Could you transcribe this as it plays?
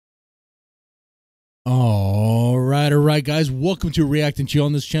All right, guys. Welcome to React and Chill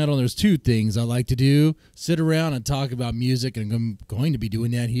on this channel. There's two things I like to do: sit around and talk about music, and I'm going to be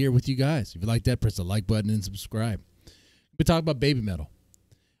doing that here with you guys. If you like that, press the like button and subscribe. We talk about baby metal.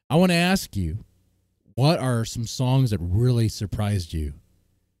 I want to ask you, what are some songs that really surprised you?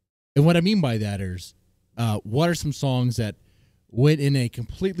 And what I mean by that is, what are some songs that went in a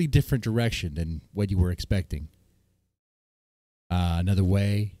completely different direction than what you were expecting? Another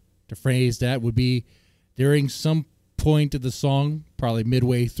way to phrase that would be, during some point of the song, probably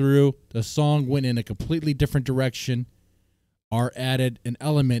midway through, the song went in a completely different direction or added an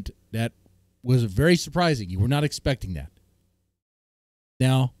element that was very surprising. You were not expecting that.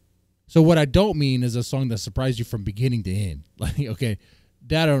 Now, so what I don't mean is a song that surprised you from beginning to end. Like, okay,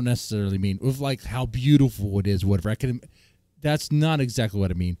 that I don't necessarily mean with like how beautiful it is, whatever. That's not exactly what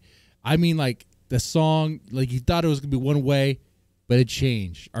I mean. I mean like the song, like you thought it was gonna be one way, but it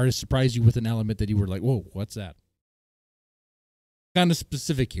changed, or it surprised you with an element that you were like, whoa, what's that? Kind of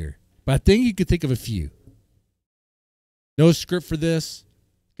specific here, but I think you could think of a few. No script for this.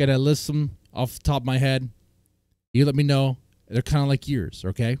 Gotta list them off the top of my head. You let me know. They're kind of like yours,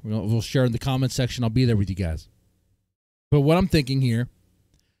 okay? We'll share in the comment section. I'll be there with you guys. But what I'm thinking here,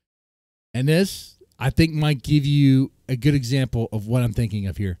 and this, I think might give you a good example of what I'm thinking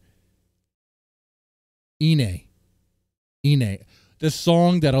of here. Ine. The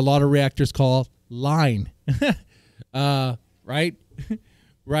song that a lot of reactors call Line. Right?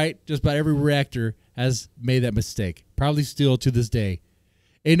 Right? Just about every reactor has made that mistake. Probably still to this day.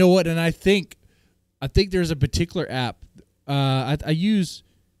 And you know what? And I think there's a particular app. I use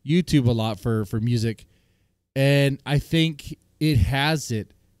YouTube a lot for music. And I think it has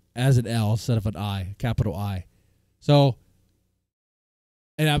it as an L instead of an I, capital I. So,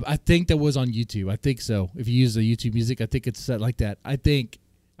 and I think that was on YouTube. I think so. If you use the YouTube music, I think it's set like that. I don't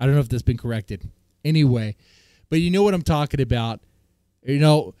know if that's been corrected. Anyway, but you know what I'm talking about. You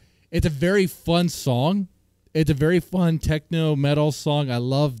know, it's a very fun song. It's a very fun techno metal song. I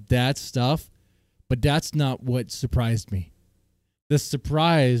love that stuff. But that's not what surprised me. The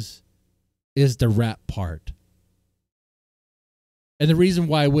surprise is the rap part. And the reason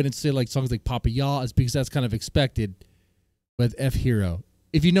why I wouldn't say like songs like Papa Yaw is because that's kind of expected with F Hero.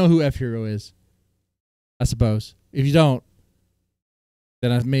 If you know who F Hero is, I suppose. If you don't,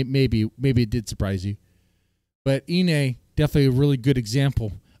 then maybe it did surprise you. But Ine, definitely a really good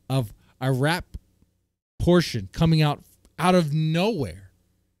example of a rap portion coming out of nowhere.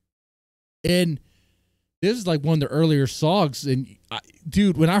 And this is like one of the earlier songs. And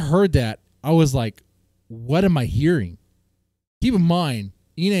dude, when I heard that, I was like, what am I hearing? Keep in mind,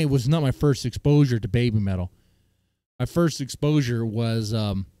 Ine was not my first exposure to baby metal. My first exposure was,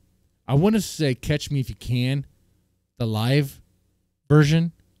 I want to say Catch Me If You Can, the live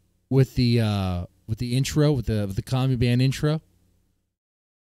version with the intro, with the comedy band intro.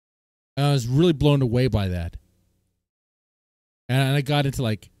 I was really blown away by that. And I got into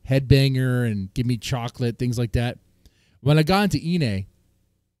like Headbanger and Give Me Chocolate, things like that. When I got into Ine,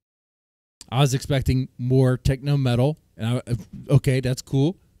 I was expecting more techno metal. And okay, that's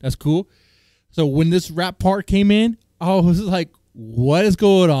cool. That's cool. So when this rap part came in, I was like, what is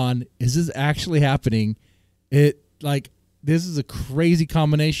going on? Is this actually happening? This is a crazy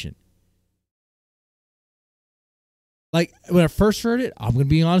combination. Like, when I first heard it, I'm going to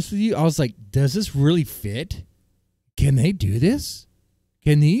be honest with you, I was like, does this really fit? Can they do this?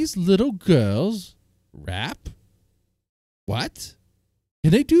 Can these little girls rap? What?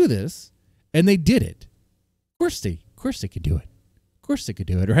 Can they do this? And they did it. Of course they could do it. Of course they could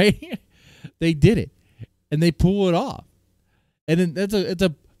do it, right? They did it. And they pull it off. And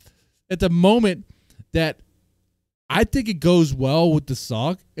then it's a moment that I think it goes well with the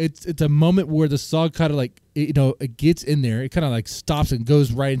song. It's a moment where the song kind of like, it gets in there. It kind of like stops and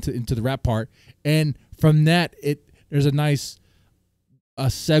goes right into the rap part. And from that, there's a nice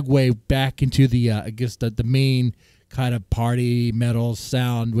segue back into the I guess the main kind of party metal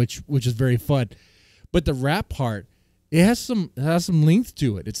sound, which is very fun. But the rap part, it has some length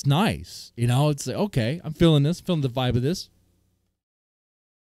to it. It's nice. It's like, okay, I'm feeling this, feeling the vibe of this.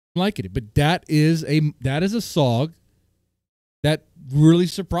 I'm liking it. But that is a song that really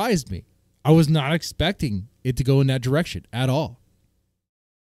surprised me. I was not expecting it to go in that direction at all.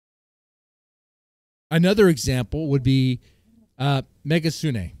 Another example would be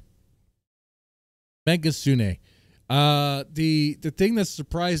Megasune. Megasune. The thing that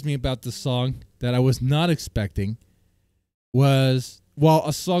surprised me about this song that I was not expecting was, well,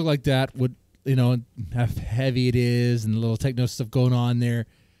 a song like that would, how heavy it is and a little techno stuff going on there,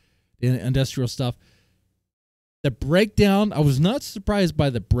 industrial stuff. The breakdown, I was not surprised by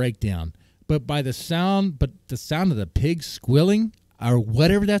the breakdown, but the sound of the pig squealing or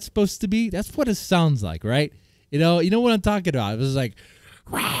whatever that's supposed to be, that's what it sounds like, right? You know what I'm talking about. It was like,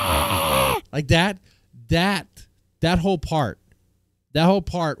 like that whole part. That whole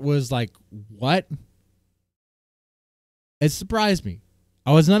part was like, what? It surprised me.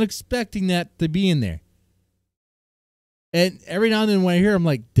 I was not expecting that to be in there. And every now and then when I hear, I'm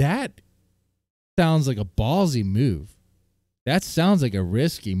like, that sounds like a ballsy move. That sounds like a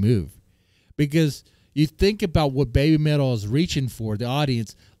risky move. Because you think about what Baby Metal is reaching for, the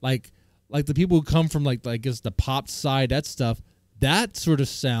audience, like the people who come from like I guess the pop side, that stuff, that sort of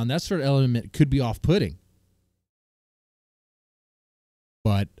sound, that sort of element could be off-putting.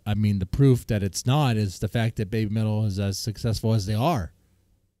 But, I mean, the proof that it's not is the fact that Baby Metal is as successful as they are.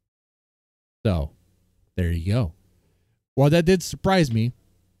 So, there you go. Well, that did surprise me.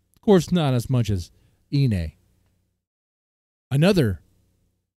 Of course, not as much as Ine. Another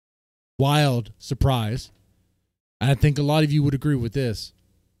wild surprise, and I think a lot of you would agree with this.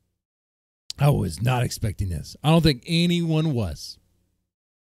 I was not expecting this. I don't think anyone was.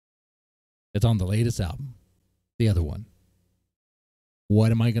 It's on the latest album. The other one.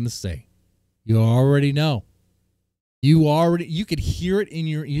 What am I going to say? You already know. You could hear it in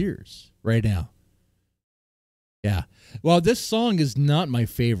your ears right now. Yeah. Well, this song is not my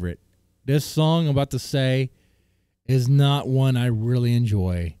favorite. This song I'm about to say is not one I really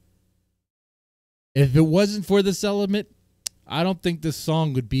enjoy. If it wasn't for this element, I don't think this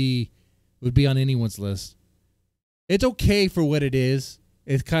song would be on anyone's list. It's okay for what it is.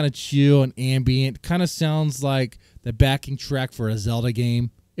 It's kind of chill and ambient. Kind of sounds like the backing track for a Zelda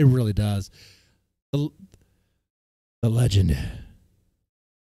game. It really does. The legend.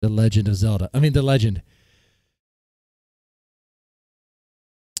 The Legend of Zelda. I mean, the legend.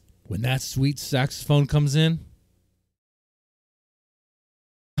 When that sweet saxophone comes in.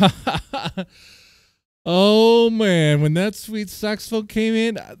 Oh, man. When that sweet saxophone came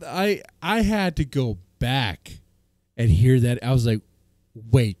in, I had to go back and hear that. I was like,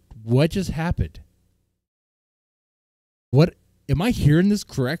 wait, what just happened? What? Am I hearing this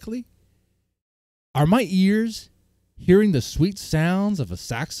correctly? Are my ears hearing the sweet sounds of a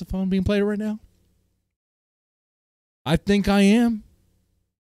saxophone being played right now? I think I am.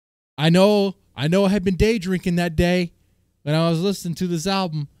 I know I had been day drinking that day when I was listening to this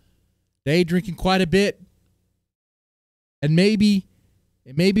album. Day drinking quite a bit. And maybe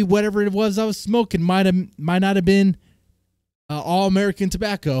whatever it was I was smoking might not have been all American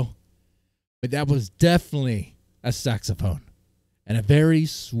tobacco, but that was definitely a saxophone, and a very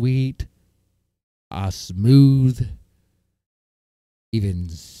sweet, smooth, even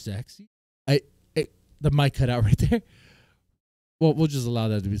sexy. The mic cut out right there. Well, we'll just allow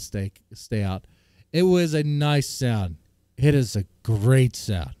that to stay out. It was a nice sound. It is a great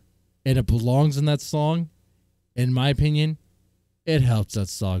sound, and it belongs in that song. In my opinion, it helps that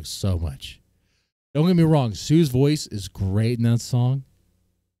song so much. Don't get me wrong, Sue's voice is great in that song.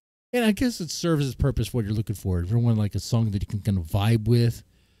 And I guess it serves its purpose for what you're looking for. If you want like a song that you can kind of vibe with,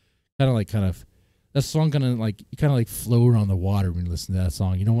 that song you kind of like float on the water when you listen to that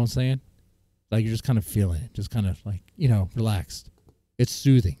song. You know what I'm saying? Like you're just kind of feeling it, just kind of like, relaxed. It's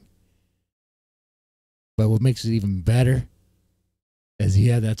soothing. But what makes it even better is he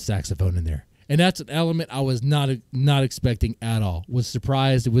had that saxophone in there. And that's an element I was not expecting at all. Was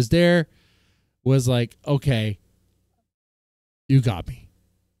surprised it was there. Was like, okay, you got me.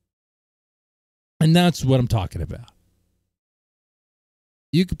 And that's what I'm talking about.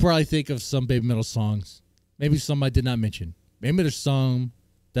 You could probably think of some Baby Metal songs. Maybe some I did not mention. Maybe there's some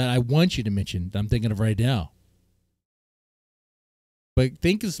that I want you to mention that I'm thinking of right now. But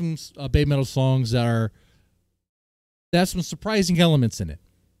think of some Baby Metal songs that have some surprising elements in it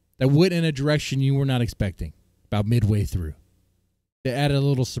that went in a direction you were not expecting about midway through. They added a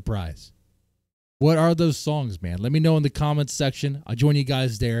little surprise. What are those songs, man? Let me know in the comments section. I'll join you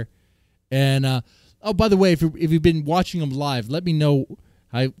guys there. And, by the way, if you've been watching them live, let me know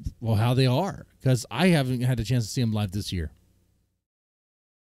how they are. Because I haven't had a chance to see them live this year.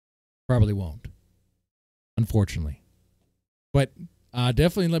 Probably won't. Unfortunately. But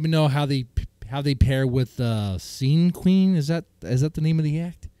definitely let me know how they pair with Scene Queen. Is that the name of the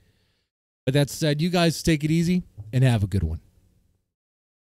act? But that said, you guys take it easy and have a good one.